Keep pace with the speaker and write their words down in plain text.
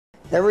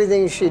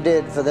Everything she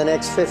did for the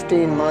next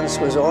 15 months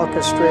was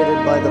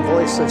orchestrated by the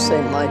voice of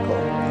St.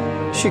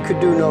 Michael. She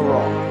could do no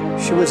wrong.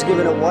 She was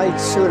given a white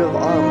suit of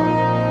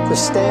armor. The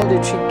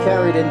standard she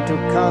carried into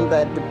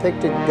combat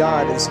depicted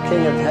God as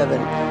King of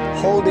Heaven,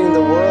 holding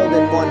the world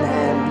in one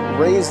hand,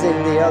 raising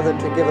the other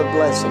to give a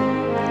blessing.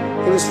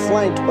 He was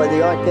flanked by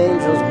the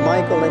archangels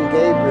Michael and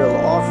Gabriel,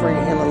 offering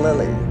him a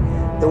lily.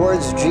 The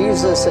words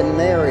Jesus and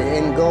Mary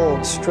in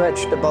gold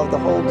stretched above the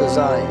whole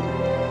design.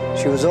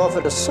 She was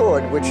offered a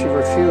sword, which she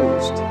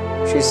refused.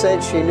 She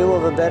said she knew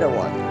of a better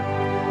one.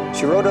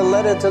 She wrote a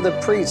letter to the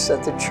priests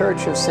at the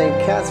church of St.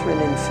 Catherine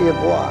in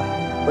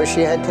Fierbois, where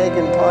she had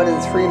taken part in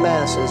 3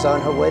 masses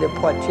on her way to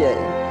Poitiers.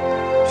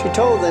 She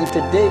told them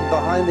to dig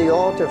behind the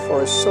altar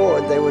for a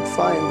sword they would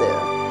find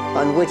there,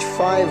 on which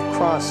 5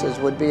 crosses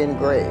would be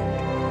engraved.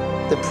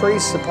 The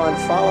priests, upon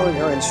following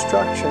her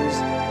instructions,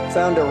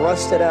 found a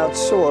rusted-out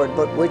sword,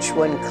 but which,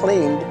 when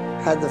cleaned,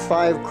 had the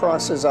 5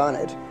 crosses on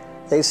it.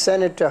 They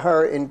sent it to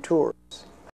her in Tours.